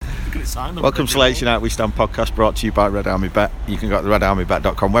Welcome to Latest United We Stand podcast, brought to you by Red Army Bet. You can go to the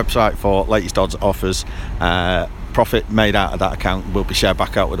redarmybet.com website for latest odds, offers. Profit made out of that account will be shared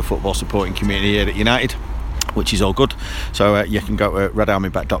back out with the football supporting community here at United, which is all good. So you can go to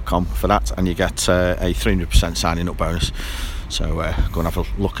redarmybet.com for that, and you get a 300% signing up bonus. So go and have a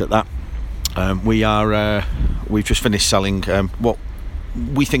look at that. We've just finished selling what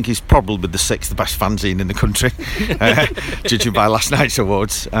we think is probably the sixth best fanzine in the country, judging by last night's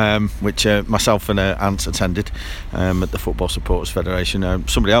awards, which myself and Ant attended at the Football Supporters Federation.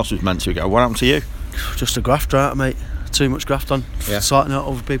 Somebody else was meant to go. What happened to you? Just a graft, right, mate? Too much graft on, sorting out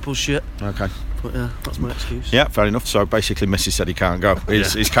other people's shit. Okay. But yeah, that's my excuse. Yeah, fair enough. So basically, Mrs said he can't go.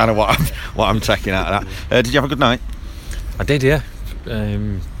 It's kind of what I'm taking out of that. Did you have a good night? I did, yeah.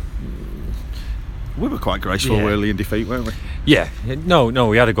 We were quite graceful early in defeat, weren't we? Yeah, no,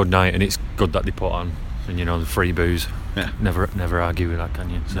 we had a good night, and it's good that they put on, and the free booze. Yeah, never argue with that, can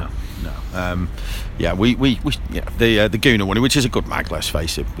you? So. No. The Gooner won it, which is a good mag, let's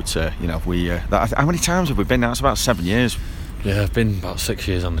face it. But how many times have we been now? It's about 7 years. Yeah, I've been about 6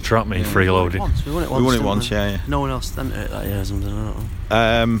 years on the trap, me freeloading. We won it once. Yeah. No one else entered it that year or something.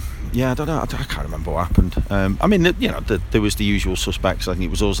 I don't know. I don't know. I can't remember what happened. There was the usual suspects. I think it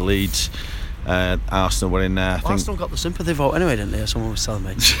was us, Leeds. Arsenal were in there. Arsenal got the sympathy vote anyway, didn't they? Someone was telling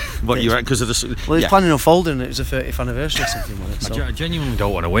me. What, you reckon because of the... Well, he's planning on folding. It was a 30th anniversary or something, wasn't it? So. I genuinely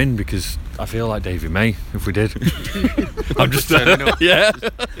don't want to win because I feel like David May if we did. I'm just turning up. Yeah.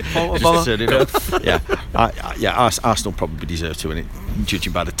 Just turning up. Arsenal probably deserve to win it,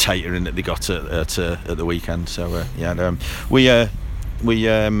 judging by the tatering that they got at the weekend. So we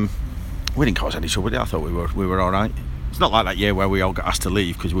didn't cause any trouble. I thought we were all right. It's not like that year where we all got asked to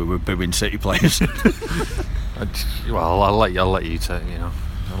leave because we were booing City players. I'll let you take.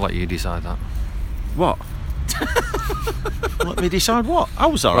 I'll let you decide that. What? Let me decide what? I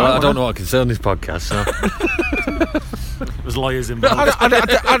was all right. I don't know what I can say on this podcast. So. There's lawyers involved.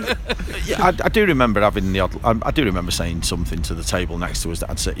 I do remember having the odd. I do remember saying something to the table next to us that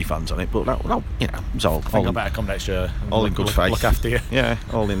had City fans on it, but that, it was all. I better come next year. All in good faith. Look after you. Yeah,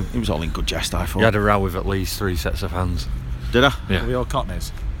 it was all in good jest. I thought. You had a row with at least 3 sets of hands. Did I? Yeah. Were we all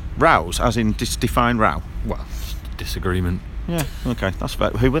cockneys? Rows, as in define row. Well, disagreement. Yeah. Okay, that's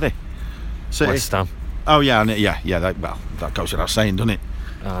fair. Who were they? City. West Ham. Oh yeah. That goes without saying, doesn't it?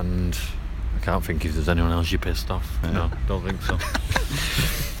 And I can't think if there's anyone else you're pissed off. Yeah. No, don't think so.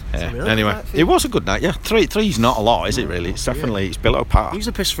 Really anyway, it was a good night. Yeah, three's not a lot, is it? Really, it's definitely it's below par. Use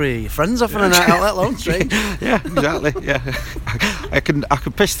a piss for your friends off on a night out, let alone 3. Yeah, exactly. Yeah, I can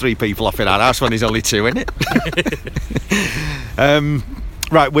piss 3 people off in our house when there's only 2 in it.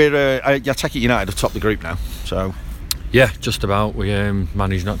 Right, we're I take it United have topped the group now. So yeah, just about. We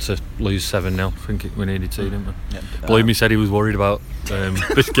managed not to lose 7-0. I think we needed to, didn't we? Yeah. Blimey said he was worried about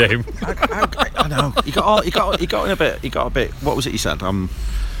this game. I know. He got in a bit. He got a bit. What was it he said?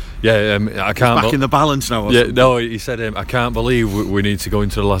 I can't. Back in the balance now. Yeah, no. He said, "I can't believe we need to go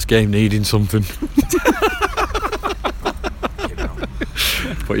into the last game needing something."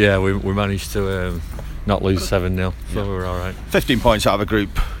 But yeah, we managed to not lose 7-0, so we were all right. 15 points out of a group.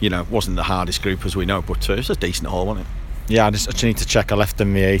 Wasn't the hardest group as we know, but it was a decent haul, wasn't it? Yeah, I just need to check. I left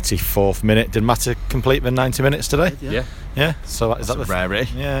in the 84th minute. Did Mata complete the 90 minutes today? Yeah. So is that the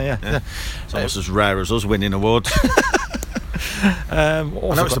rarity? Yeah. It's almost as rare as us winning awards. I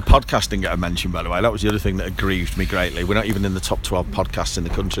noticed the podcast didn't get a mention, by the way. That was the other thing that aggrieved me greatly. We're not even in the top 12 podcasts in the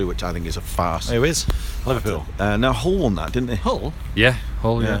country, which I think is a farce. Who is? Liverpool. No, Hull won that, didn't they? Hull? Yeah,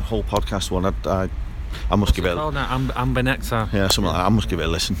 Hull. Yeah, Hull podcast won. I must give it. Amber Nectar. Yeah, something like that. I must give it a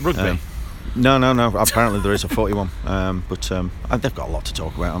listen. Rugby. No. Apparently there is a 41. But they've got a lot to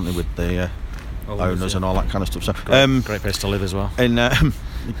talk about, haven't they, with the owners and all that kind of stuff. So, great place to live as well. In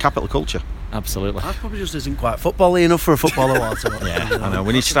capital culture. Absolutely. That probably just isn't quite football-y enough for a football award. Yeah, I know.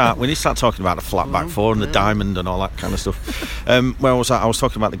 We need to start talking about the flat back 4 and the diamond and all that kind of stuff. Where was that? I was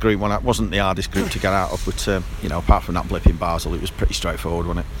talking about the group one. It wasn't the hardest group to get out of, but apart from that blip in Basel, it was pretty straightforward,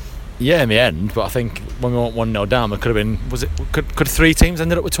 wasn't it? Yeah, in the end, but I think when we went 1-0 down, there could have been. Could 3 teams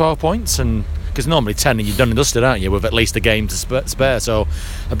ended up with 12 points? And because normally 10, and you've done and dusted, aren't you, with at least a game to spare. So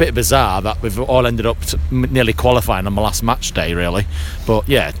a bit bizarre that we've all ended up nearly qualifying on the last match day, really. But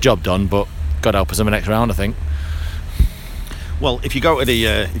yeah, job done. But God help us in the next round, I think. Well, if you go to the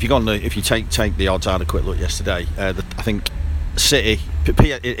if you take the odds, I had a quick look yesterday. I think City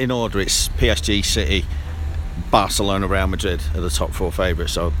in order, it's PSG, City, Barcelona, Real Madrid are the top 4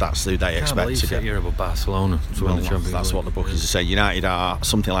 favourites, so that's who they expect to get. You're about Barcelona to win the Champions League. That's what the bookies are saying. United are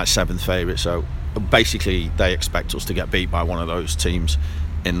something like 7th favourite, so basically they expect us to get beat by one of those teams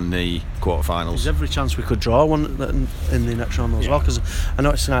in the quarterfinals. There's every chance we could draw one in the next round as well, because I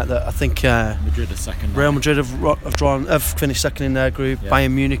noticed tonight that I think Madrid are second. Real Madrid have finished second in their group. Yeah.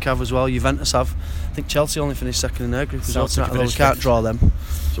 Bayern Munich have as well. Juventus have. I think Chelsea only finished second in their group as well Celtic tonight, although we finished can't fifth. draw them.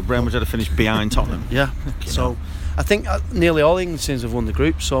 So Real Madrid have finished behind Tottenham. Yeah. So I think nearly all the England teams have won the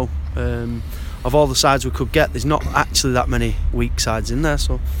group. So of all the sides we could get, there's not actually that many weak sides in there.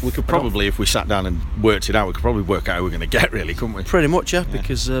 So We could probably, if we sat down and worked it out, we could probably work out who we're going to get, really, couldn't we? pretty much, yeah,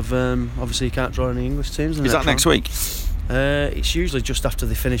 because of obviously you can't draw any English teams. In the Is that next round. week? It's usually just after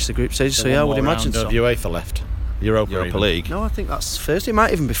they finish the group stage. So yeah, I would imagine so. Of UEFA left. Europa League. No, I think that's Thursday. It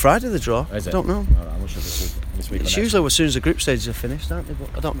might even be Friday the draw. Is it? I don't know. All right, I'm not sure this week. It's usually as soon as the group stages are finished, aren't they?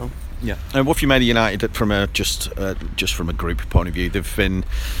 But I don't know. Yeah. And what have you made of United from just from a group point of view? They've been,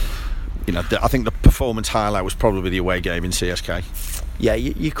 I think the performance highlight was probably the away game in CSK. Yeah,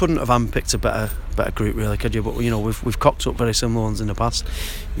 you couldn't have handpicked a better group, really, could you? But we've cocked up very similar ones in the past.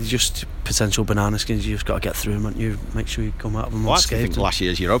 It's just potential banana skins. You just got to get through them, and you make sure you come out of them Well, I actually unscathed. think last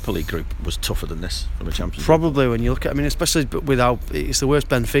year's Europa League group was tougher than this from a Champions League. Probably when you look at, especially with how it's the worst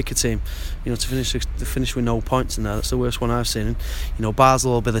Benfica team, to finish with no points in there. That's the worst one I've seen. And,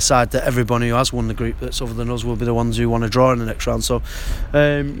 Basel will be the side that everybody who has won the group that's other than us will be the ones who want to draw in the next round. So,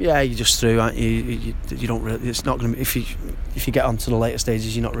 you just through, aren't you? You don't really. It's not going to. If you get onto the later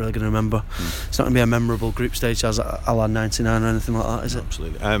stages, you're not really going to remember. It's not going to be a memorable group stage as a la 99 or anything like that, is it?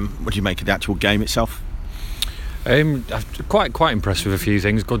 Absolutely. What do you make of the actual game itself? I'm quite impressed with a few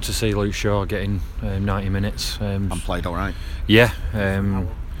things. Good to see Luke Shaw getting 90 minutes. And played all right. Yeah. He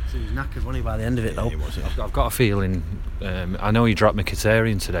was knackered, wasn't he, by the end of it, though? I've got a feeling. I know he dropped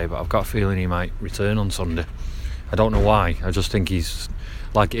Mkhitaryan today, but I've got a feeling he might return on Sunday. I don't know why. I just think he's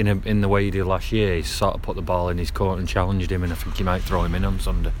like in the way he did last year. He's sort of put the ball in his court and challenged him, and I think he might throw him in on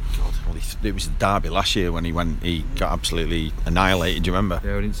Sunday. Well, it was the derby last year when he got absolutely annihilated. Do you remember?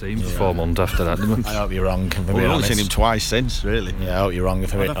 Yeah, we didn't see him for 4 months after that, did we? I hope you're wrong. If I'm We've being only honest. seen him twice since, really. Yeah, I hope you're wrong.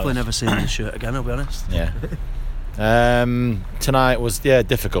 If I'm I've being definitely honest. never seen him in the shirt again, I'll be honest. Yeah. Tonight was a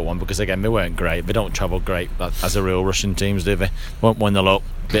difficult one because again they weren't great. They don't travel great as a real Russian teams, do they? Won't win the look.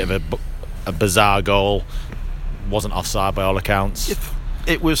 Bit of a bizarre goal. Wasn't offside by all accounts.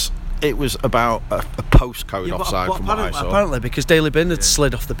 It was about a postcode Yeah, but offside from what I saw. apparently, because Daly Bin had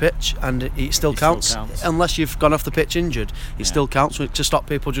slid off the pitch, and it still counts. still counts. Unless you've gone off the pitch injured, it still counts to stop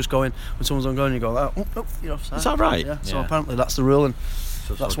people just going when someone's on going. You go, oh, you're offside. Is that right? Yeah. So Yeah. apparently that's the rule, and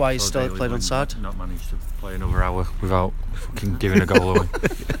that's why he's still Daly played Blind onside. Not managed to play another hour without fucking giving a goal away.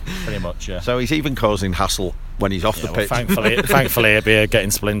 Pretty much, yeah. So he's even causing hassle when he's off the Well, pitch. thankfully, he'll be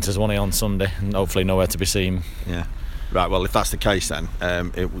getting splinters, won't he, on Sunday, and hopefully nowhere to be seen. Yeah. Right. Well, if that's the case, then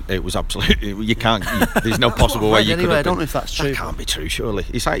it was absolutely. You can't. There's no possible way you could. Anyway, I have don't been- know if that's true. That can't be true, surely.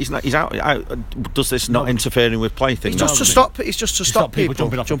 He's out. Does this not interfering with play thing? It's just to stop. It's just to stop people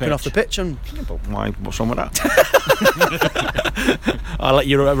jumping off the pitch and. Yeah, but why? What's wrong with that? I'll let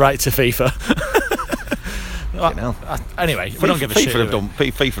you right to FIFA. Fucking hell. Anyway, we don't give a shit.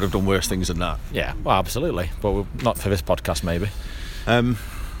 FIFA have done worse things than that. Yeah, well, absolutely, but not for this podcast, maybe.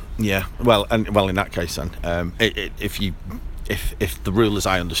 Yeah. Well, in that case, then, if the rule as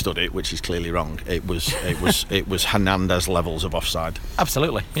I understood it, which is clearly wrong, it was Hernandez levels of offside.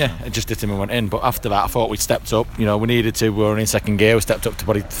 Absolutely, yeah. It just did him and went in. But after that, I thought we stepped up. We needed to. We were in second gear. We stepped up to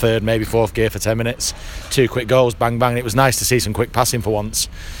probably third, maybe fourth gear for 10 minutes. 2 quick goals, bang bang. It was nice to see some quick passing for once.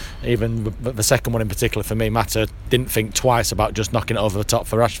 Even the second one in particular for me, Mata didn't think twice about just knocking it over the top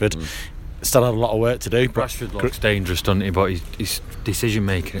for Rashford. Still had a lot of work to do. But Rashford looks dangerous, doesn't he? But his decision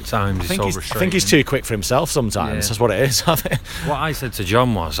making at times is so I restrained. think he's too quick for himself sometimes. Yeah. That's what it is. I think. What I said to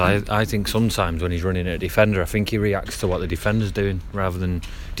John was, I think sometimes when he's running at a defender, I think he reacts to what the defender's doing rather than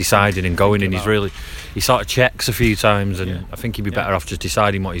deciding and going. And he sort of checks a few times, and I think he'd be better off just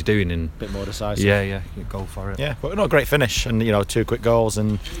deciding what he's doing and Bit more decisive. yeah, go for it. Yeah, but not a great finish, and 2 quick goals,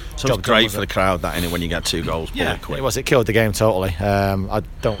 and So it's great for the crowd that when you get 2 gols. Yeah, quick. it was. It killed the game totally. I'm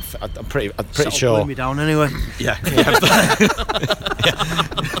pretty That'll sure. bring me down anyway. Yeah. I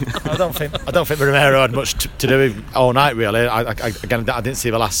don't think Romero had much to do with all night really. I didn't see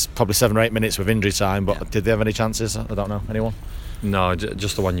the last probably 7 or 8 minutes with injury time. But did they have any chances? I don't know. Anyone? No,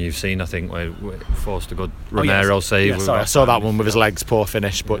 just the one you've seen, I think, where forced a good Romero save. Yeah, sorry, I saw that one with his legs, poor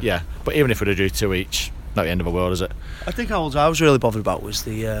finish. But but even if we'd have drew 2 each, not the end of the world, is it? I think I was really bothered about was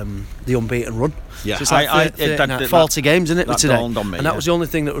the unbeaten run. Yeah, so it's like 40 games, isn't it, that today? dawned on me, and that was the only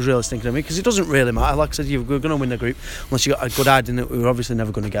thing that was really stinking at me, because it doesn't really matter. Like I said, we're going to win the group unless you got a good hiding that we were obviously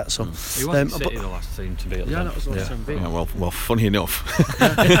never going to get. So he wasn't City the last team to beat. Yeah, that was the last team to beat. Yeah, well, funny enough,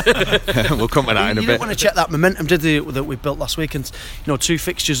 we'll come to that in a bit. You didn't want to check that momentum, did you, that we built last week? And 2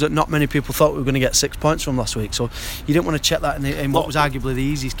 fixtures that not many people thought we were going to get 6 points from last week. So you didn't want to check that in what was arguably the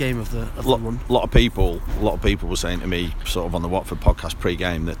easiest game of the run. A lot of people were saying to me, sort of on the Watford podcast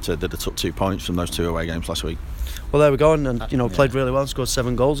pre-game, that they took 2 points from those 2 away games last week. Well, there we go, and played really well, scored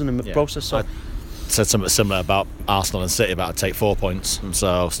 7 goals in the process. So. I said something similar about Arsenal and City, about to take 4 points.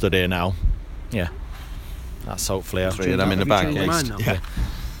 So stood here now. Yeah, that's hopefully 3 of them in the bag. Yeah.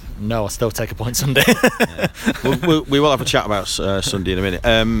 No, I'll still take a point Sunday. we will have a chat about Sunday in a minute.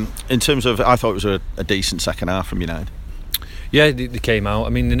 In terms of, I thought it was a decent second half from United. Yeah, they came out. I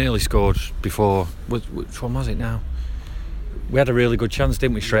mean, they nearly scored before. Which one was it now? We had a really good chance,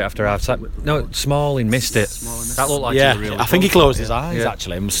 didn't we, straight after half time? No, Smalling missed it. That looked like yeah, he really I think he closed his eyes,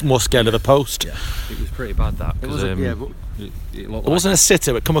 actually. I'm more scared of the post. Yeah. It was pretty bad, that. It wasn't a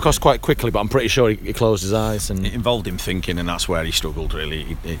sitter. It come across quite quickly, but I'm pretty sure he closed his eyes. And it involved him thinking, and that's where he struggled,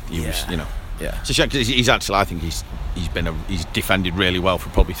 really. He was, Yeah. It's a shame, 'cause he's actually, I think he's defended really well for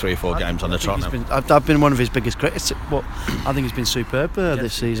probably 3 or 4 games on the trot now. I've been one of his biggest critics, but I think he's been superb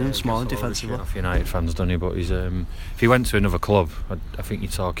this season, Smalling defensively. Off United fans, doesn't he? But he's if he went to another club, I think you're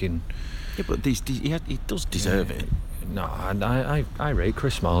talking. Yeah, but he does deserve it. No, I rate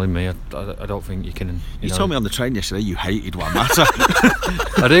Chris Smalling. I don't think you can. You told me on the train yesterday you hated Juan Mata.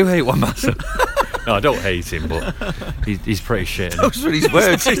 I do hate Juan Mata. No, I don't hate him, but he's pretty shit. Those were his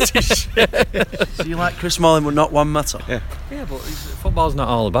words. So you like Chris Smalling but not Juan Mata? Yeah, but football's not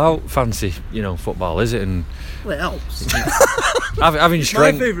all about fancy, football, is it? And well, it helps. having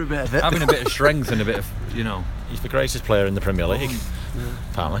strength, my favourite bit of it. having a bit of strength and a bit of, he's the greatest player in the Premier League,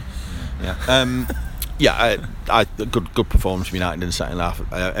 apparently. Yeah. Good performance from United in the second half.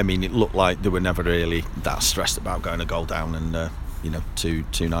 I mean, it looked like they were never really that stressed about going a goal down, and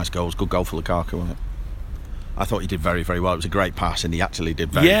two nice goals. Good goal for Lukaku, wasn't it? I thought he did very, very well. It was a great pass, and he actually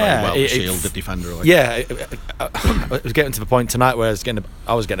did very, very well to shield the defender away. Yeah, it was getting to the point tonight where I was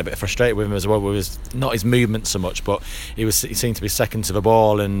getting a bit frustrated with him as well. With not his movement so much, but he seemed to be second to the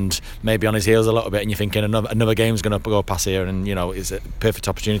ball and maybe on his heels a little bit. And you're thinking another game's going to go past here, and it's a perfect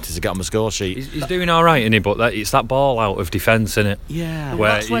opportunity to get on the score sheet. He's doing all right, isn't he? But it's that ball out of defence, isn't it? Yeah,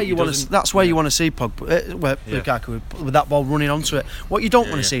 that's where you want to. That's where you want to see Lukaku with that ball running onto it. What you don't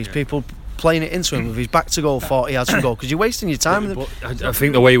want to see is people playing it into him with his back to goal, 40 yards from goal, because you're wasting your time. But I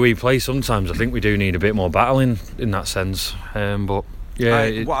think the way we play sometimes, I think we do need a bit more battling in that sense. But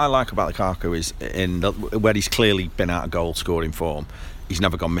yeah, what I like about Lukaku is where he's clearly been out of goal scoring form. He's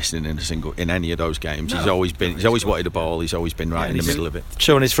never gone missing in any of those games. No, he's always wanted the ball. He's always been right in the middle of it,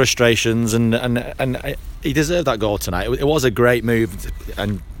 showing his frustrations, and he deserved that goal tonight. It was a great move,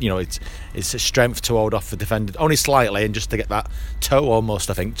 and it's a strength to hold off the defender only slightly, and just to get that toe almost.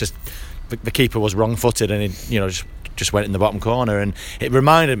 I think just the keeper was wrong-footed, and he just went in the bottom corner, and it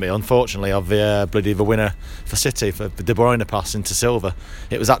reminded me, unfortunately, of the winner for City for the De Bruyne pass into Silva.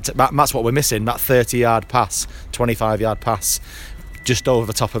 It was that's what we're missing, that 30-yard pass, 25-yard pass, just over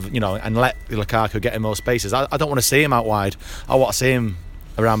the top of and let Lukaku get in more spaces. I don't want to see him out wide. I want to see him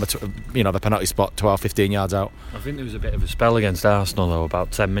around the penalty spot, 12-15 yards out. I think there was a bit of a spell against Arsenal though,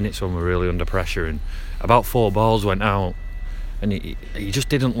 about 10 minutes when we were really under pressure, and about 4 balls went out, and he just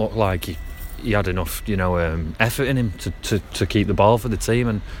didn't look like he had enough effort in him to keep the ball for the team,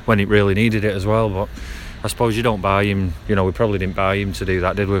 and when it really needed it as well. But I suppose you don't buy him, we probably didn't buy him to do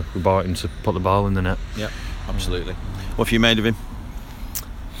that, did we? We bought him to put the ball in the net. Yeah, absolutely. What have you made of him?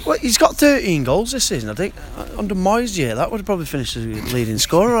 Well, he's got 13 goals this season. I think under Moyes' year, that would have probably finished as leading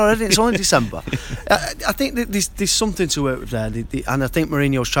scorer already. It's only December. I think that there's something to work with there, and I think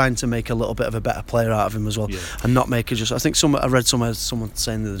Mourinho's trying to make a little bit of a better player out of him as well, and not make it just. I think I read someone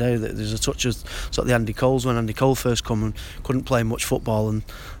saying the other day that there's a touch of sort of the Andy Coles when Andy Cole first come and couldn't play much football,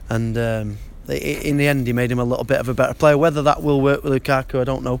 and in the end he made him a little bit of a better player. Whether that will work with Lukaku, I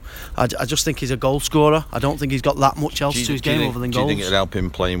don't know. I just think he's a goal scorer. I don't think he's got that much else to his game other than goals. Do you think it'd help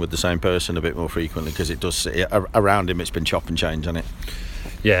him playing with the same person a bit more frequently, because it does around him it's been chop and change, hasn't it?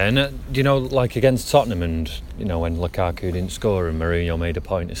 Yeah, and like against Tottenham, and when Lukaku didn't score and Mourinho made a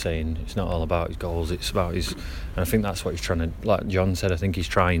point of saying it's not all about his goals, it's about his, and I think that's what he's trying to, like John said, I think he's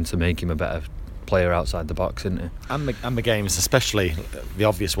trying to make him a better player outside the box, isn't he? And the games, especially the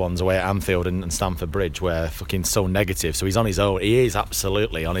obvious ones away at Anfield and Stamford Bridge, where fucking so negative. So he's on his own. He is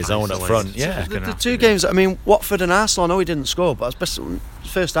absolutely on his own up front. Yeah. The two games, I mean, Watford and Arsenal, I know he didn't score, but especially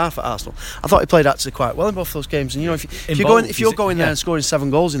first half at Arsenal, I thought he played actually quite well in both those games. And if you're going there and scoring 7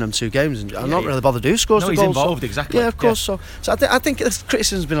 goals in them 2 games, and I'm not really bothered who scores the goals. He's involved, exactly. Yeah, of course. Yeah. So I think this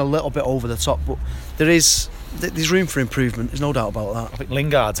criticism's been a little bit over the top, but there's room for improvement. There's no doubt about that. I think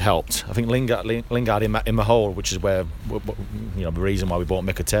Lingard's helped. I think Lingard in the hole, which is where the reason why we bought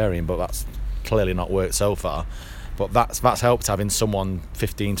Mkhitaryan, but that's clearly not worked so far. But that's helped having someone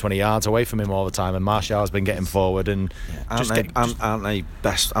 15-20 yards away from him all the time, and Martial's been getting forward and aren't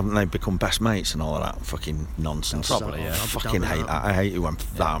they become best mates and all of that fucking nonsense? Probably, yeah. I fucking hate that. I hate it when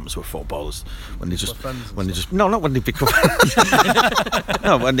farms were footballers when they just not when they become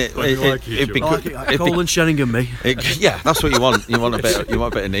no when it becomes Cole and Sheringham, me. Yeah, that's what you want. You want a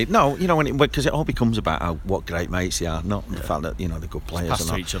bit of need. No, because it all becomes about what great mates they are, not the fact that they're good players. Pass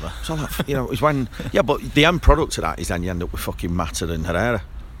to each other. So it's when but the end product of that is then you end up with fucking Mata and Herrera.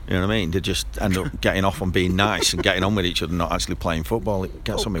 You know what I mean? They just end up getting off on being nice and getting on with each other and not actually playing football. It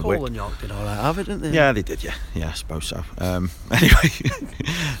gets on me Cole and York did all right, have it, didn't they? Yeah, they did, yeah, I suppose so. Anyway,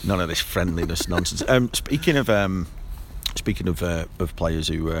 none of this friendliness nonsense. Speaking of players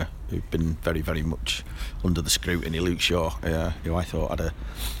who've been very, very much under the scrutiny, Luke Shaw, who I thought had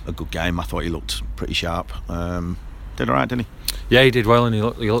a good game. I thought he looked pretty sharp. Did all right, didn't he? Yeah, he did well, and he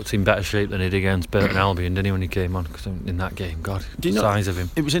looked in better shape than he did against Burton Albion, didn't he, when he came on? Cause in that game, God, the size of him.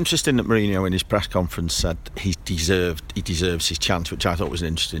 It was interesting that Mourinho in his press conference said he deserves his chance, which I thought was an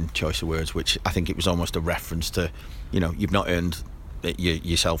interesting choice of words. Which I think it was almost a reference to, you've not earned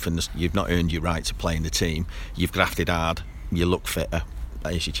yourself you've not earned your right to play in the team. You've grafted hard. You look fitter.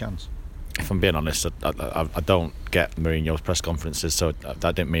 Here's your chance. If I'm being honest, I don't get Mourinho's press conferences, so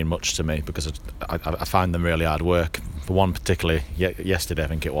that didn't mean much to me because I find them really hard work. The one particularly yesterday, I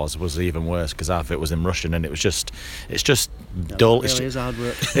think it was even worse because half of it was in Russian and it's just dull. It really is hard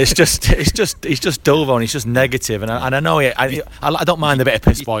work. It's just dull, and he's just negative, and I know it. I don't mind a bit of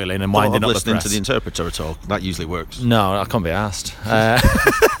piss boiling and winding up the listening press. to the interpreter at all. That usually works. No, I can't be asked.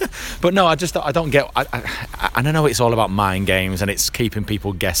 But no, I don't get. I know it's all about mind games and it's keeping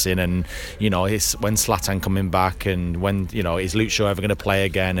people guessing, and it's when Zlatan coming back and when is Luke Shaw ever going to play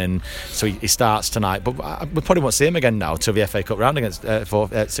again, and so he starts tonight. But we probably won't see him again now till the FA Cup round against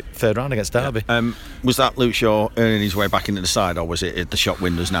third round against Derby. Was that Luke Shaw earning his way back into the side, or was it the shop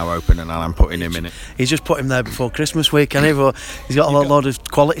window's now open and I'm putting him in it? He's just put him there before Christmas week, and he's got a lot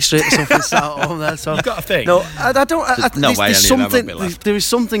of Quality Street or something sat at home there. So you've got to think. No, I don't. There's something. There is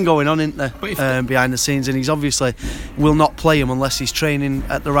something going on, isn't there, behind the scenes, and he's obviously will not play him unless he's training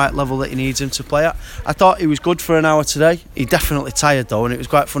at the right level that he needs him to play at. I thought he was good for an hour today. He definitely tired though, and it was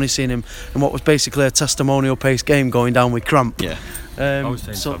quite funny seeing him in what was basically a testimonial pace game going down with cramp. Yeah. I was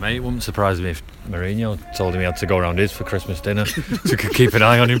saying to mate, it wouldn't surprise me if Mourinho told him he had to go around his for Christmas dinner so he could keep an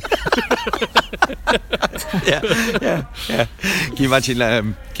eye on him. yeah. Can you imagine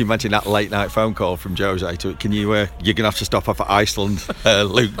that late night phone call from Jose to you're gonna have to stop off at Iceland.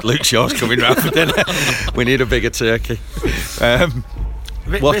 Luke Shaw's coming round for dinner. We need a bigger turkey.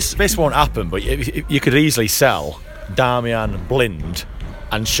 This won't happen, but you could easily sell Darmian, Blind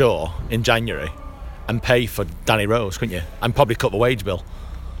and Shaw in January and pay for Danny Rose, couldn't you? And probably cut the wage bill.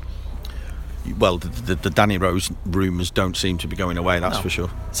 Well, the Danny Rose rumours don't seem to be going away, that's for sure.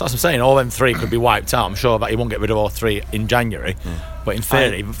 So that's what I'm saying, all them 3 could be wiped out. I'm sure that he won't get rid of all 3 in January. But in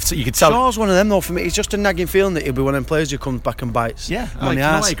theory, you could sell. Shaw's one of them though for me. It's just a nagging feeling that he'll be one of them players who comes back and bites. Yeah, I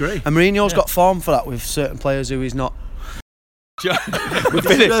agree. And Mourinho's got form for that with certain players who he's not. We've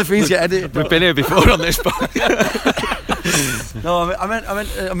been here before on this podcast. No, I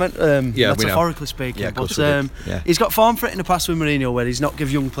meant metaphorically speaking. Yeah, but he's got form for it in the past with Mourinho, where he's not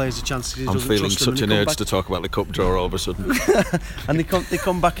give young players a chance. I'm feeling such an urge to talk about the cup draw all of a sudden. And they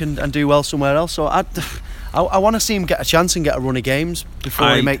come back and do well somewhere else. So I want to see him get a chance and get a run of games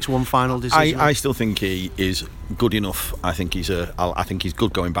before he makes one final decision. I still think he is good enough. I think he's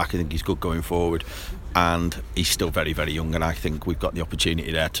good going back. I think he's good going forward. And he's still very, very young, and I think we've got the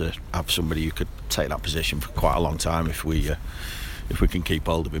opportunity there to have somebody who could take that position for quite a long time if we can keep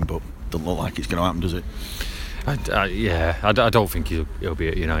hold of him. But doesn't look like it's going to happen, does it? I don't think he'll be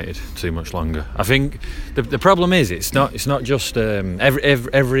at United too much longer. I think the problem is it's not just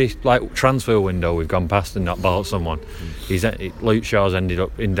every like transfer window we've gone past and not bought someone. Luke Shaw's ended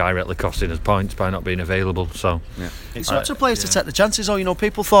up indirectly costing us points by not being available. So it's up to players to take the chances.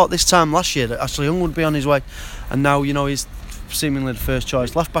 People thought this time last year that Ashley Young would be on his way, and now he's seemingly the first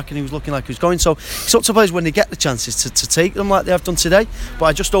choice left back, and he was looking like he was going. So it's up to players when they get the chances to take them like they have done today. But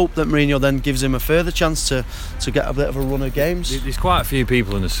I just hope that Mourinho then gives him a further chance to get a bit of a run of games. There's quite a few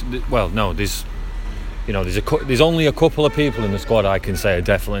people in this. Well, no, there's only a couple of people in the squad I can say are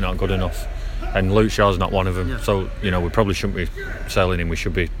definitely not good enough, and Luke Shaw's not one of them. Yeah. So we probably shouldn't be selling him. We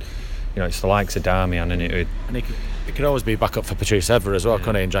should be, it's the likes of Darmian, and it could always be back up for Patrice Evra as well,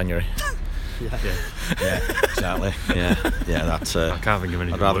 couldn't it, in January? Yeah, exactly. Yeah, that's. I can't think of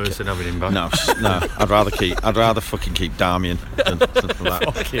anything worse than having him back. No. I'd rather fucking keep Darmian than that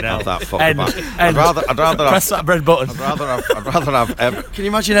fucker back. I'd rather press that red button. I'd rather have. Can you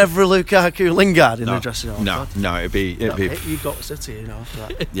imagine Evra, Lukaku, Lingard in the dressing room? No, it'd be. You got City, after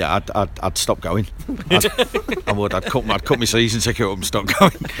that. Yeah, I'd stop going. I would. I'd cut my season ticket up and stop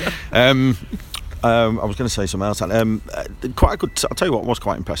going. I was going to say something else. Quite a good. I'll tell you what was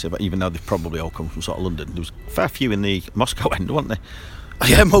quite impressive. Even though they've probably all come from sort of London, there was a fair few in the Moscow end, weren't there?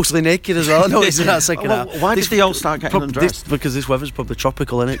 Yeah, mostly naked as well. I noticed in that second half. Why did they all start getting undressed? Because this weather's probably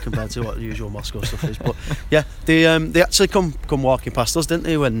tropical, innit, compared to what the usual Moscow stuff is. But yeah, they actually come walking past us, didn't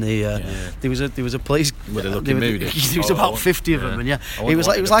they? When there was a place where they looking moody. There was about 50 of them, and it was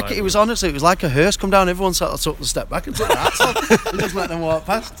like a hearse come down. Everyone sort of took a step back and took their hats off and just let them walk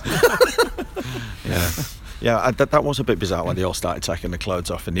past. Yeah, that was a bit bizarre when they all started taking the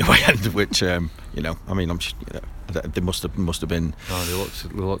clothes off in the away end, which I mean, I'm just, they must have been. Oh, they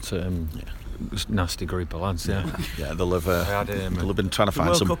looked nasty group of lads. Yeah, they'll have been trying to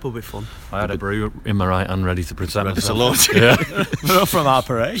find some. World Cup will be fun. I had a brew in my right hand ready to protect myself. Yeah, not from our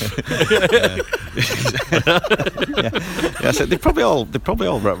parade. So they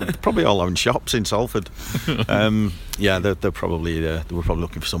probably all own shops in Salford. They're probably they were probably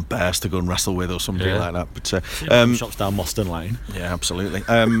looking for some bears to go and wrestle with or something like that. But shops down Moston Lane. Yeah, absolutely.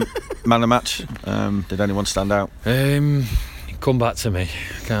 Man of the match. Did anyone stand out? Come back to me.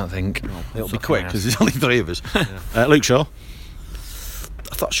 I can't think. It'll be quick because there's only three of us. Luke Shaw.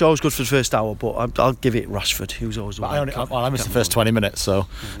 I thought Shaw was good for the first hour, but I'll give it Rashford. He was always the one. I missed the first 20 minutes, so.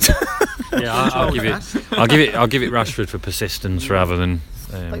 I'll give it Rashford for persistence rather than.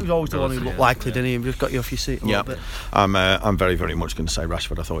 I think he was always the one who looked likely, didn't he? And just got you off your seat a little bit. I'm very, very much going to say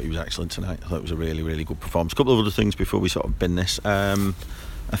Rashford. I thought he was excellent tonight. I thought it was a really, really good performance. A couple of other things before we sort of bin this.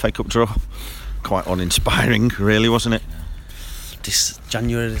 FA Cup draw, quite uninspiring, really, wasn't it? This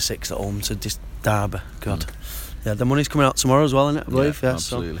January the 6th at home to this Derby. God. Yeah, the money's coming out tomorrow as well, isn't it? I believe. Yeah,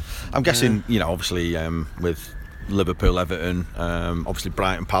 absolutely. So, I'm guessing, obviously with Liverpool, Everton, obviously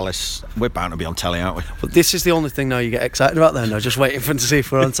Brighton, Palace, we're bound to be on telly, aren't we? But this is the only thing now you get excited about then, just waiting for them to see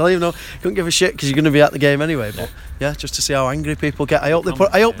if we're on telly. Couldn't give a shit because you're going to be at the game anyway. But yeah, just to see how angry people get. I hope they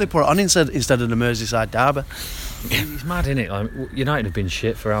put it on instead of the Merseyside derby. It's mad, isn't it? Like, United have been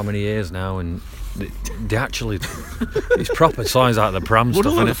shit for how many years now, and they actually it's proper size out of the pram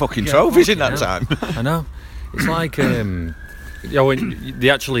stuff. What a fucking trophies in that time. I know. It's like when they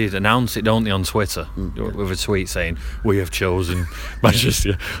actually announce it, don't they, on Twitter with a tweet saying we have chosen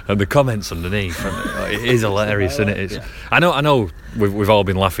Manchester, and the comments underneath, it is hilarious, isn't it? I know we've all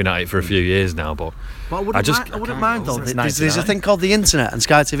been laughing at it for a few years now, but I wouldn't mind though. There's a thing called the internet and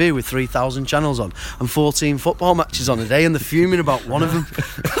Sky TV with 3,000 channels on and 14 football matches on a day, and they're fuming about one of them.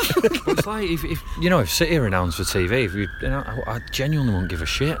 It's like if City are announced for TV, I genuinely won't give a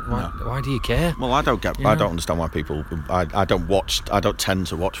shit. Why do you care? Well, I don't understand why people. I don't tend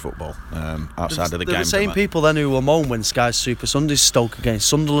to watch football outside of the game. The same people then who will moan when Sky's Super Sundays Stoke against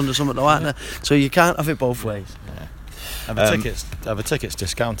Sunderland or something like that. So you can't have it both ways. Yeah. Have the tickets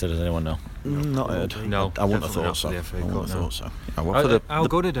discounted? Does anyone know? Not heard. No, I wouldn't have thought so. How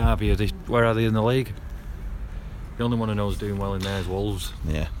good are Derby? Where are they in the league? The only one who knows doing well in there is Wolves.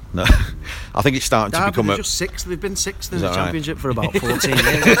 Yeah. No, I think it's starting to become just sixth. They've been sixth in the Championship for about 14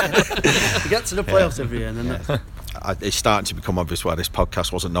 years. They get to the playoffs every year, and then it's starting to become obvious why this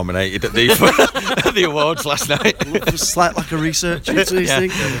podcast wasn't nominated at the awards last night. It's like a research into these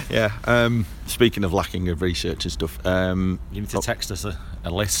things. Yeah. Speaking of lacking of research and stuff, you need to text us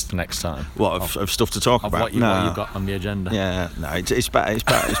a list next time. What of stuff to talk about? What you've got on the agenda. Yeah, no, it's better. It's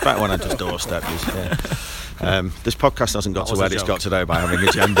better when I just doorstep this. Yeah. This podcast hasn't got to where it's got today by having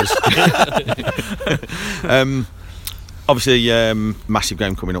agendas. Obviously, massive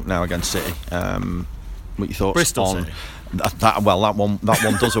game coming up now against City. What your thoughts Bristol on City? That one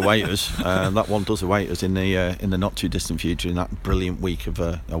does await us. That one does await us in the not too distant future, in that brilliant week of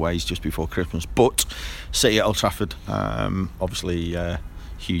aways just before Christmas. But City at Old Trafford, obviously,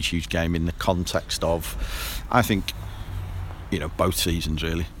 huge game in the context of, I think, both seasons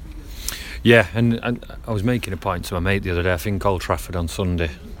really. Yeah, and I was making a point to my mate the other day. I think Old Trafford on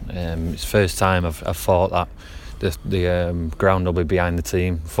Sunday. It's the first time I've thought the ground will be behind the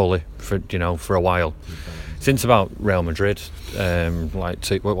team fully for a while. Since about Real Madrid,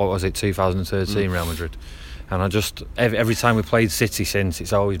 what was it, 2013 Real Madrid, and I just every time we played City since,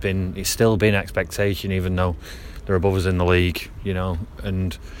 it's still been expectation, even though they're above us in the league,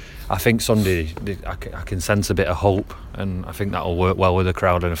 and I think Sunday I can sense a bit of hope, and I think that'll work well with the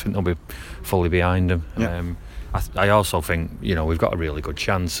crowd, and I think they'll be fully behind them. Yeah. I also think we've got a really good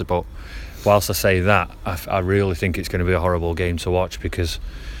chance, but whilst I say that, I really think it's going to be a horrible game to watch, because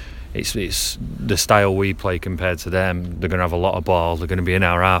it's the style we play compared to them. They're going to have a lot of ball, they're going to be in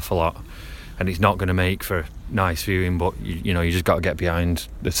our half a lot, and it's not going to make for nice viewing, but you just got to get behind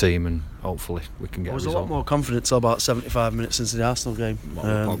the team, and hopefully we can get a result. I was a lot more confident till about 75 minutes into the Arsenal game.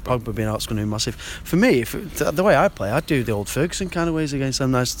 Pogba being out is going to be massive. For me, the way I play, I'd do the old Ferguson kind of ways against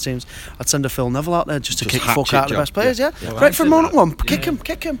them nice teams. I'd send a Phil Neville out there just to kick fuck out the best players, right from moment one, kick him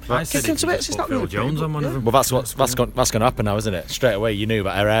to bits. It's not really Jones on one of them. Well, that's going to happen now, isn't it? Straight away, you knew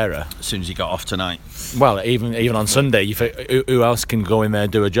about Herrera As soon as he got off tonight. Well, even on Sunday, you think who else can go in there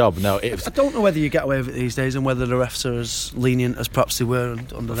and do a job? No, I don't know whether you get away with it these days, and whether the refs are as lenient as perhaps they were under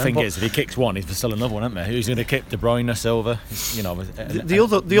them. The thing is, if he kicks one, he's still another one, isn't there? Who's going to kick? De Bruyne, Silva?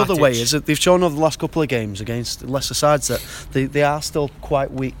 The other way is that they've shown over the last couple of games against lesser sides that they are still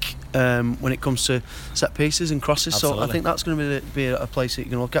quite weak when it comes to set pieces and crosses. Absolutely. So I think that's going to be a place that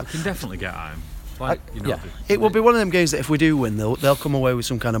you can look at. You can definitely get at him. It will be one of them games that if we do win, they'll come away with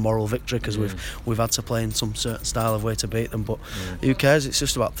some kind of moral victory, because we've had to play in some certain style of way to beat them. But who cares? It's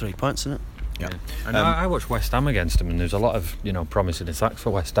just about 3 points, isn't it? Yeah. And I watched West Ham against them, and there's a lot of promising attacks for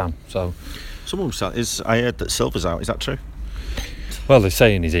West Ham. So Someone said, I heard that Silva's out. Is that true? well, they're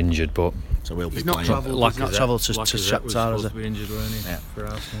saying he's injured, but So we'll be he's not playing. travelled. He's not travelled to Shakhtar, has he? Be injured, weren't he? Yeah. For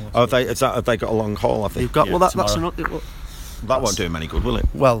Arsenal. Oh, have they got a long haul? I think. You've got that's tomorrow. That won't do him any good, will it?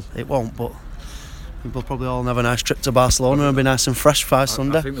 Well, it won't, but we'll probably all have a nice trip to Barcelona and be nice and fresh by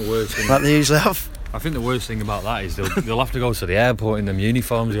Sunday. I think the worst thing, like they usually have. I think the worst thing about that is they'll have to go to the airport in them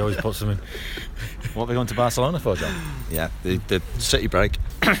uniforms he always puts them in. What are they going to Barcelona for, John? Yeah, the city break.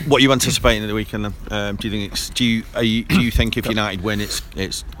 What are you anticipating at the weekend then? Do you think do you think if United win,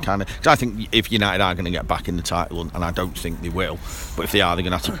 it's kind of? Because I think if United are going to get back in the title, and I don't think they will, but if they are, they're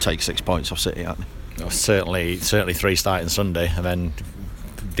going to have to take 6 points off City, aren't they? Well, certainly 3 starting Sunday, and then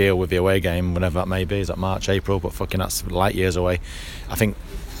deal with the away game whenever that may be. Is that March, April? But fucking that's light years away. I think.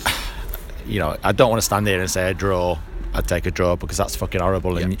 I don't want to stand here and say a draw. I'd take a draw because that's fucking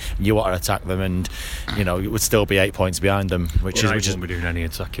horrible, and you want to attack them, and it would still be 8 points behind them, which is won't be doing any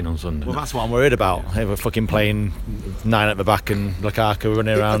attacking on Sunday. Well, that's what I'm worried about. If we're fucking playing 9 at the back and Lukaku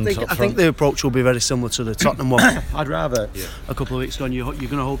running around. I think the approach will be very similar to the Tottenham one. I'd rather a couple of weeks ago, and you're going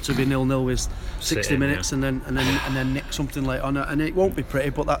to hope to be 0-0 with 60 minutes, and then nick something late on it, and it won't be pretty,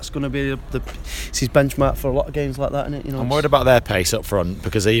 but that's going to be it's his benchmark for a lot of games like that, isn't it? I'm worried about their pace up front,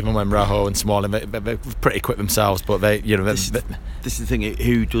 because even when Rajo and Smalling, they're pretty quick themselves, but this is the thing.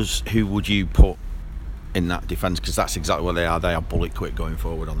 Who would you put in that defence? Because that's exactly what they are. They are bullet quick going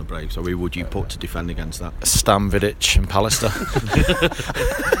forward on the break. So who would you put to defend against that? Stam, Vidic and Pallister.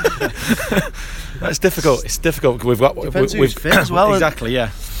 That's difficult. It's difficult. Depends who's fit as well. Exactly.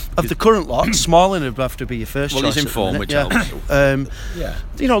 Yeah. Of the current lot, Smalling would have to be your first choice. Well, he's in form, which helps.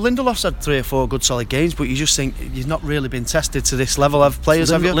 Lindelof's had 3 or 4 good solid games, but you just think he's not really been tested to this level of players,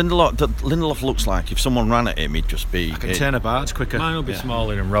 have you? Lindelof looks like if someone ran at him, he'd just be. I can turn a barge quicker. Mine will be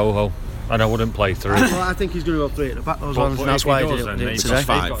Smalling and Rojo, and I wouldn't play 3. Well, I think he's going to go 3 at the back. That's why he did it today.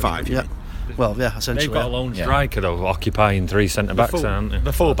 Five. Yeah. Well, yeah, essentially. They've got a lone striker though, occupying 3 centre backs, aren't they?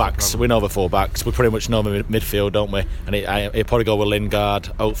 The full backs, we know the full backs. We pretty much know the midfield, don't we? And he'll probably go with Lingard.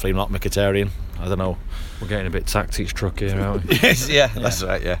 Hopefully not Mkhitaryan. I don't know. We're getting a bit tactics truck here, aren't we? Yes, that's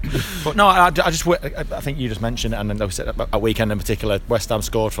right. Yeah. But no, I think you just mentioned it, and then they said a weekend in particular, West Ham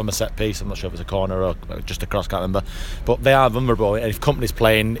scored from a set piece. I'm not sure if it's a corner or just a cross, can't remember. But they are vulnerable, and if Kompany's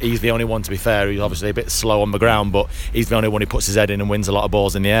playing, he's the only one, to be fair, who's obviously a bit slow on the ground, but he's the only one who puts his head in and wins a lot of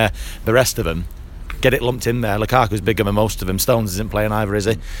balls in the air. The rest of them, get it lumped in there. Lukaku's bigger than most of them. Stones isn't playing either, is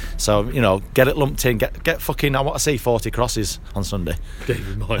he? So, get it lumped in. Get fucking. I want to see 40 crosses on Sunday.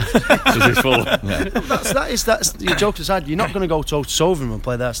 David Moyes. He's full. That's your jokes aside. You're not going to go toe to toe with them and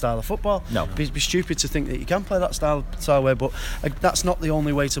play their style of football. No. It'd be stupid to think that you can play that style way, but that's not the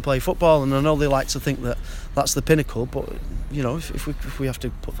only way to play football. And I know they like to think that that's the pinnacle, but if we have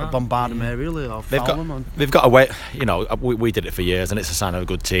to bombard them aerially or foul them, they've got a way. We did it for years, and it's a sign of a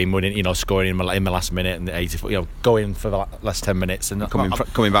good team. We didn't, scoring in the last last minute and the 80, go in for the last 10 minutes and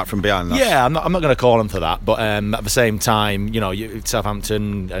coming back from behind. Yeah, I'm not going to call them for that, but at the same time,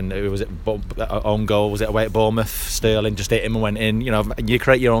 Southampton and who was it? Own goal, was it away at Bournemouth? Sterling just hit him and went in. You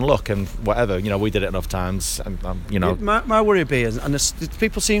create your own luck and whatever. We did it enough times. And, my worry would be, and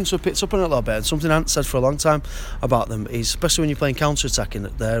people seem to have picked up on it a little bit. And something Ant said for a long time about them is, especially when you're playing counter-attacking,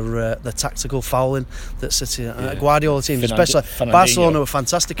 that their tactical fouling that City, Guardiola teams, especially Barcelona, were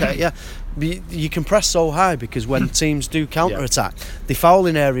fantastic at it. Yeah, you can press so high because when teams do counter-attack, they foul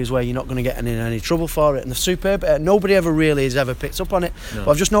in areas where you're not going to get in any trouble for it, and they're superb. Nobody ever really has ever picked up on it. No.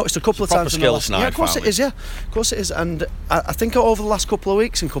 But I've just noticed a couple of times. Of course it is. Yeah, of course it is. And I think over the last couple of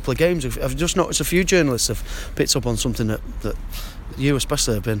weeks and couple of games, I've just noticed a few journalists have picked up on something that you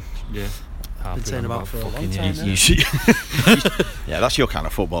especially have been. Yeah. Been saying about for a long time. Yeah, that's your kind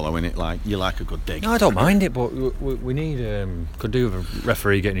of football, though, isn't it? Like, you like a good dig. No, I don't mind it, but we need could do with a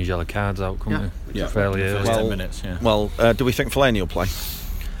referee getting his yellow cards out, couldn't we? Yeah, fairly early. 10 minutes. Yeah. Well, do we think Fellaini will play?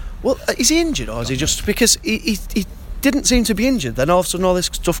 Well, is he injured, or is he just because he didn't seem to be injured? Then all of a sudden, all this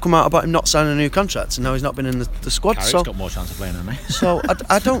stuff come out about him not signing a new contract, and now he's not been in the squad. Carrick's got more chance of playing than me. So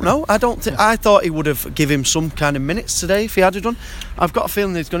I don't know. I thought he would have give him some kind of minutes today if he had done. I've got a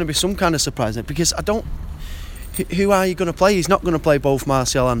feeling there's going to be some kind of surprise in it, because I don't. Who are you going to play? He's not going to play both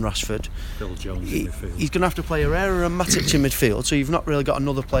Martial and Rashford. Phil Jones in midfield. He's going to have to play Herrera and Matic in midfield, so you've not really got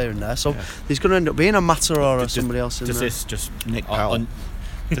another player in there. So there's going to end up being a Mata or somebody else in there. This just Nick Powell.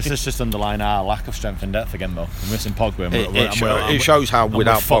 This is just underline our lack of strength and depth again, though. We're missing Pogba. It shows how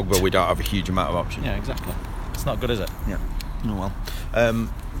without Pogba we don't have a huge amount of options. Yeah, exactly. It's not good, is it? Yeah. Oh well.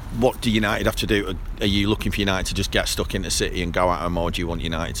 What do United have to do? Are you looking for United to just get stuck into City and go at them, or do you want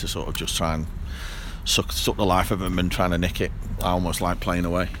United to sort of just try and suck the life of them and trying to nick it, almost like playing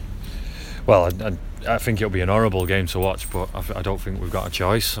away? Well, I think it'll be an horrible game to watch, but I don't think we've got a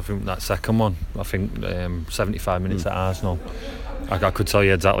choice. I think that second one, 75 minutes at Arsenal, I could tell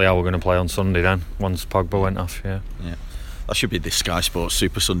you exactly how we're going to play on Sunday then, once Pogba went off. Yeah. That should be this Sky Sports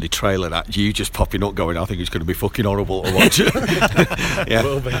Super Sunday trailer, that you just popping up going, I think it's going to be fucking horrible to watch. Yeah,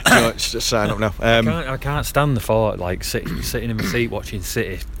 will be. Just sign up now. I can't stand the thought, like sitting in my seat watching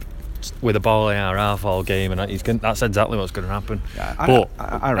City with a ball in our half all game, and that's exactly what's going to happen. Yeah,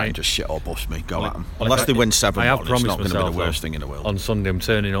 I reckon just shit or bust me, go at them. Unless they win 7-1, it's not going to be the worst thing in the world. On Sunday I'm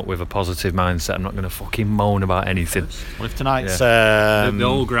turning up with a positive mindset. I'm not going to fucking moan about anything. Well, if tonight's the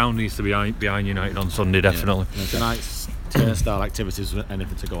whole ground needs to be behind United on Sunday, definitely. Yeah. Tonight's turnstile activities,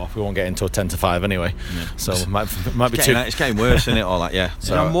 anything to go off, we won't get until 10 to 5 anyway. So it might be it's getting worse, isn't it? All that, yeah.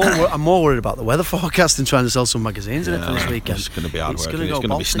 So I'm more worried about the weather forecast and trying to sell some magazines in it for this weekend. It's going to be hard work. It's going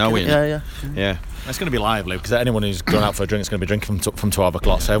to be snowy. Yeah. It's going to be lively, because anyone who's gone out for a drink is going to be drinking from 12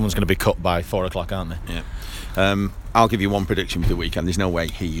 o'clock. So everyone's going to be cut by 4 o'clock, aren't they? Yeah. I'll give you one prediction for the weekend. There's no way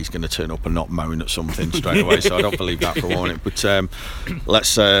he is going to turn up and not moan at something straight away, so I don't believe that for a moment. But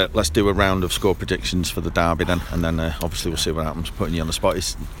let's do a round of score predictions for the derby then, and then obviously we'll see what happens. Putting you on the spot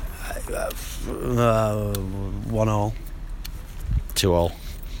is 1-1. 2-2.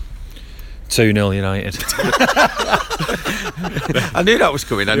 2-0 United. I knew that was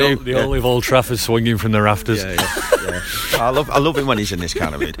coming. I knew the Olive Old Trafford swinging from the rafters. Yeah. I love him when he's in this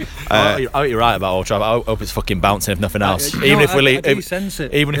kind of mood. I hope you're right about Old Trafford. I hope it's fucking bouncing, if nothing else. Even if we leave, even if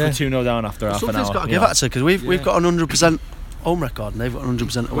we're 2-0 down after half an hour. Something's got to give actually, because we've got an 100% home record and they've got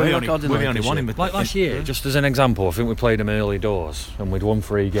 100% away record. We're the only one in like last year. Just as an example, I think we played them early doors and we'd won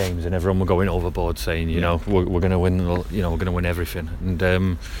 3 games and everyone were going overboard saying, you know, we're going to win. We're going to win everything.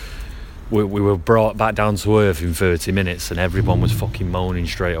 And we were brought back down to earth in 30 minutes and everyone was fucking moaning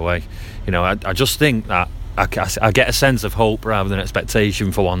straight away. You know, I just think that I get a sense of hope rather than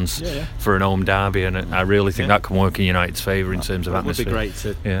expectation for once for an home derby, and I really think that can work in United's favour in terms of atmosphere. It would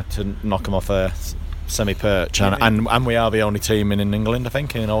be great to knock them off a semi-perch, and we are the only team in England, I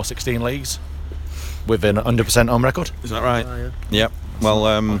think, in all 16 leagues with an 100% home record. Is that right? Yep. Well,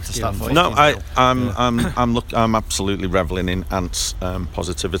 I'm absolutely revelling in Ant's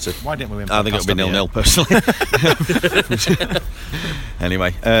positivity. Why didn't we win? I think it'll be 0-0 personally.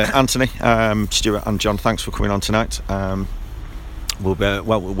 Anyway, Anthony, Stuart, and John, thanks for coming on tonight.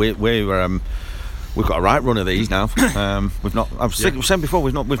 We've got a right run of these now. We've not. I was saying before,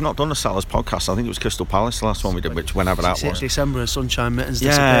 we've not done a Salah's podcast. I think it was Crystal Palace the last one we did, which whenever that was. December, sunshine mittens.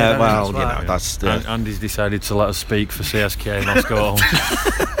 Yeah, well, you know, that's. Andy's decided to let us speak for CSK Moscow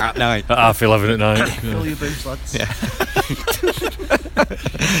at night, at 11:30 at night. Fill your boots, lads.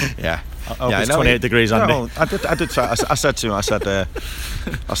 Yeah. hope it's 28 degrees, Andy. No, I did try. I said to him, I said,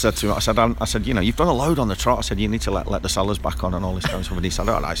 you know, you've done a load on the trot. I said, you need to let the sellers back on and all this kind of stuff. And he said,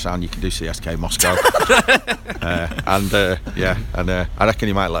 all right, Sam, you can do CSK Moscow. I reckon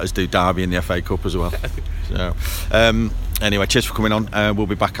he might let us do Derby in the FA Cup as well. So, anyway, cheers for coming on. We'll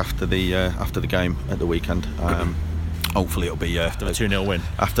be back after the game at the weekend. Hopefully it'll be after a 2-0 win.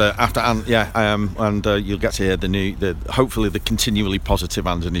 And you'll get to hear hopefully the continually positive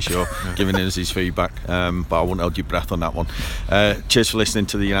Anthony Shaw giving us his feedback. But I won't hold your breath on that one. Cheers for listening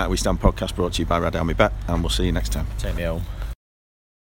to the United We Stand podcast, brought to you by Red Army Bet, and we'll see you next time. Take me home.